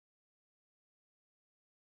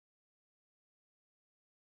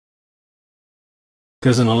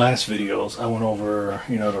Because in the last videos I went over,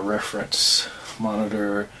 the reference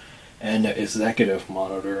monitor and the executive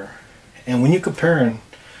monitor, and when you're comparing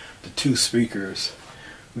the two speakers,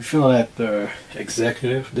 we feel that the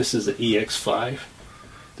executive, this is the EX5,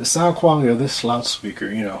 the sound quality of this loudspeaker,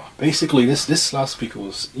 basically this loudspeaker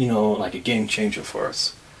was, like a game changer for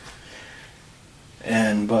us.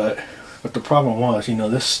 And but the problem was,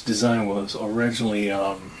 this design was originally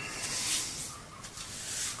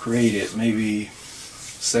created maybe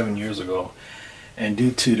 7 years ago, and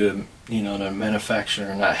due to the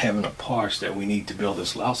manufacturer not having the parts that we need to build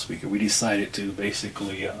this loudspeaker, we decided to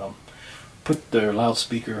basically put the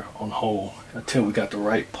loudspeaker on hold until we got the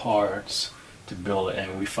right parts to build it,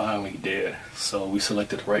 and we finally did. So we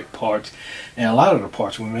selected the right parts, and a lot of the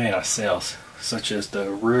parts we made ourselves, such as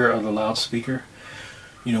the rear of the loudspeaker.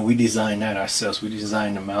 We designed that ourselves. We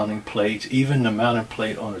designed the mounting plates, even the mounting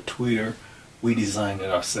plate on the tweeter, we designed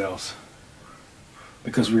it ourselves,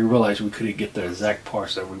 because we realized we couldn't get the exact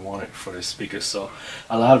parts that we wanted for the speaker. So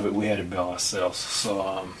a lot of it we had to build ourselves.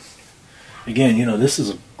 So again, this is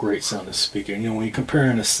a great sounding speaker. When you're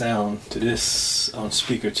comparing the sound to this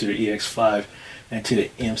speaker to the EX5 and to the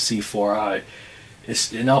MC4i,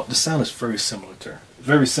 the sound is very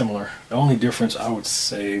similar. The only difference I would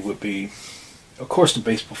say would be, of course, the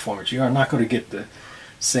bass performance. You are not going to get the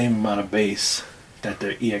same amount of bass that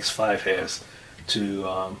the EX5 has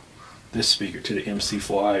to this speaker, to the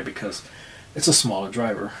MC4i, because it's a smaller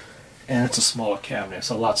driver and it's a smaller cabinet. It's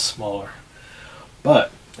a lot smaller.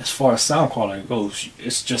 But as far as sound quality goes,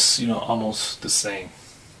 it's just almost the same.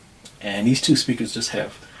 And these two speakers just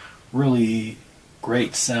have really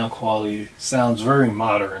great sound quality. Sounds very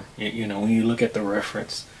modern. When you look at the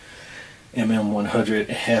reference MM100, it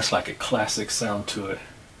has like a classic sound to it,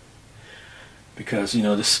 because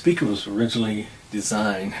the speaker was originally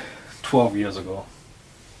designed 12 years ago.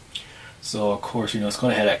 So of course, it's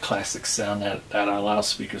going to have that classic sound that our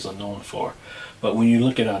loudspeakers are known for. But when you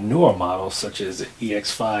look at our newer models, such as the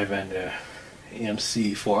EX5 and the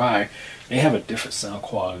MC4i, they have a different sound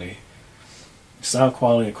quality. Sound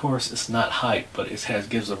quality, of course, it's not hype, but it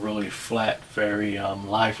gives a really flat, very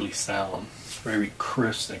lively sound, very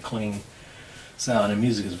crisp and clean sound. The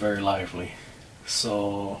music is very lively.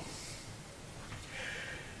 So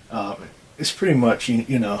it's pretty much,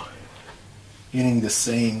 getting the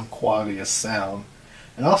same quality of sound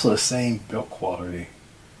and also the same build quality,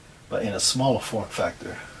 but in a smaller form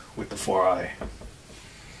factor with the 4i.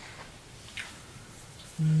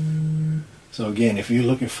 So again, if you're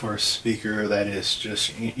looking for a speaker that is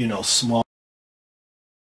just small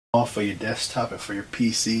for your desktop and for your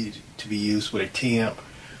PC to be used with a T-amp,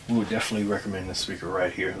 we would definitely recommend this speaker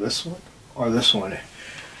right here, this one or this one.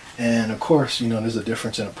 And of course, there's a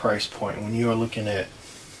difference in the price point. When you are looking at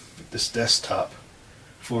this desktop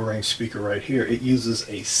full range speaker right here, it uses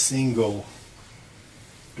a single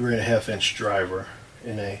 3.5-inch driver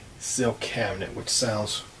in a silk cabinet, which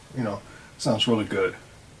sounds really good.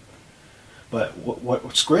 But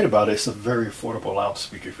what's great about it, it's a very affordable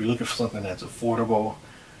loudspeaker. If you're looking for something that's affordable,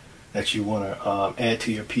 that you want to add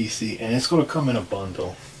to your PC, and it's going to come in a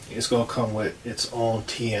bundle. It's going to come with its own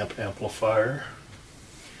T-amp amplifier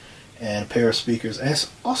and a pair of speakers, and it's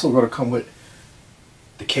also going to come with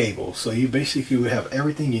the cable. So you basically will have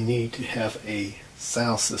everything you need to have a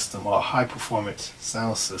sound system, or a high performance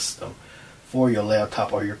sound system, for your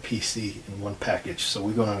laptop or your PC in one package. So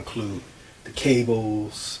we're going to include the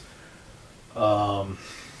cables, the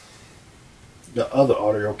other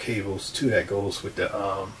audio cables too that goes with the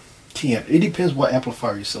T-amp. It depends what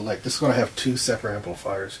amplifier you select. It's going to have two separate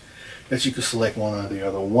amplifiers that you can select, one or the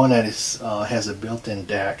other. One that is has a built-in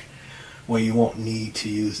DAC, where you won't need to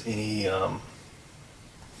use any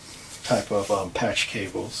type of patch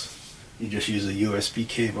cables. You just use a USB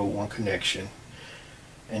cable, one connection.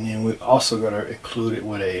 And then we're also going to include it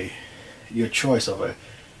with your choice of a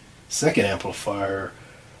second amplifier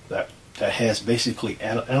that has basically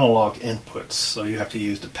analog inputs. So you have to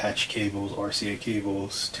use the patch cables, RCA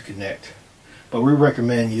cables to connect. But we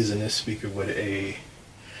recommend using this speaker with a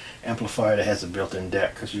amplifier that has a built-in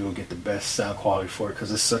DAC, because you will get the best sound quality for it,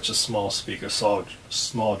 because it's such a small speaker,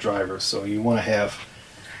 small driver. So you want to have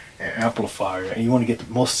an amplifier, and you want to get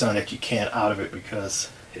the most sound that you can out of it,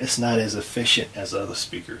 because it's not as efficient as other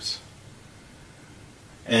speakers.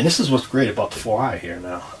 And this is what's great about the 4i here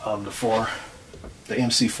now. The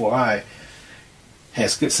MC4i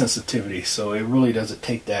has good sensitivity, so it really doesn't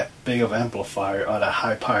take that big of amplifier or that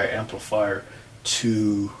high power amplifier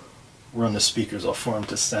to run the speakers or for them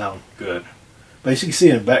to sound good. But as you can see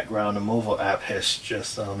in the background, the MODVO app has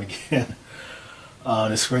just again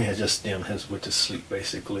the screen has just dimmed, with the sleep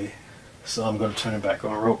basically. So I'm going to turn it back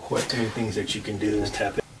on real quick. Any things that you can do is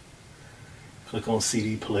tap it, click on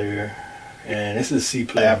CD player, and this is C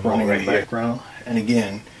player app running in the background. And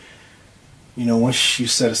again, you know, once you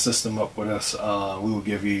set a system up with us, we will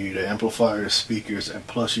give you the amplifier, the speakers, and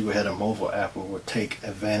plus you had a MODVO app where we'll take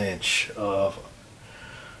advantage of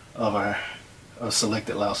our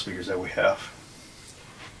selected loudspeakers that we have.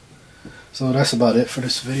 So that's about it for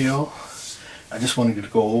this video. I just wanted to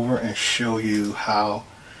go over and show you how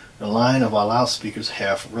the line of our loudspeakers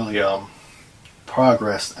have really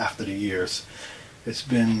progressed after the years. It's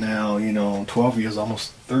been now, you know, 12 years,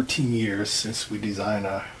 almost 13 years since we designed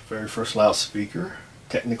our very first loudspeaker,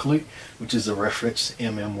 technically, which is a reference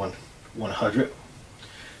MM100.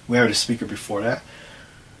 We had a speaker before that.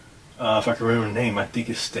 If I can remember the name, I think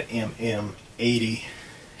it's the MM80,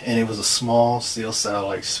 and it was a small steel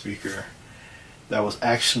satellite speaker that was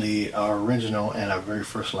actually our original and our very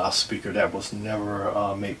first loudspeaker that was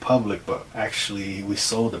never made public, but actually we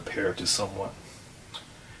sold a pair to someone.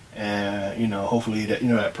 And you know, hopefully that, you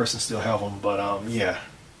know, that person still have them. But yeah,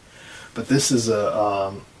 but this is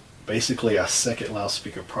a basically our second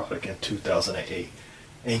loudspeaker product in 2008,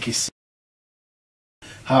 and you can see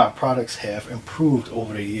how our products have improved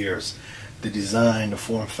over the years, the design, the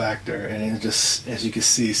form factor, and it just, as you can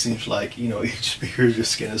see, it seems like, you know, each speaker is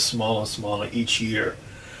just getting smaller and smaller each year.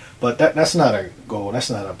 But that's not a goal, that's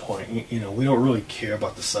not a point. You know, we don't really care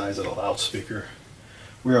about the size of the loudspeaker.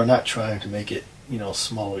 We are not trying to make it, you know,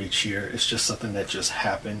 smaller each year. It's just something that just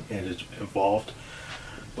happened and it evolved.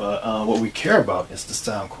 But what we care about is the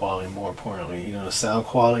sound quality, more importantly, you know, the sound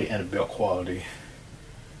quality and the build quality.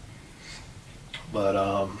 But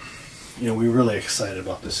you know, we're really excited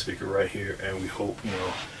about this speaker right here, and we hope,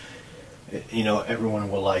 you know,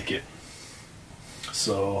 everyone will like it.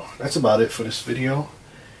 So that's about it for this video,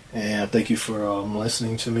 and thank you for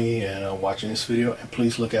listening to me and watching this video. And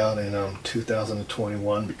please look out in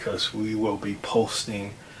 2021, because we will be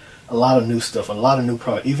posting a lot of new stuff, a lot of new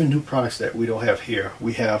products, even new products that we don't have here.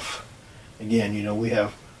 We have, again, you know, we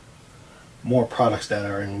have more products that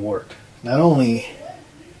are in work. Not only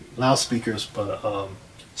loudspeakers, but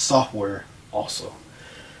software also.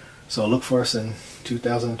 So look for us in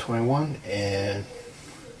 2021, and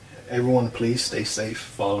everyone, please stay safe,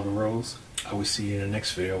 follow the rules. I will see you in the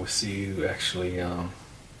next video. I will see you actually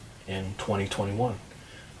in 2021.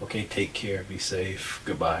 Okay, take care, be safe,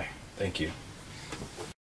 goodbye, thank you.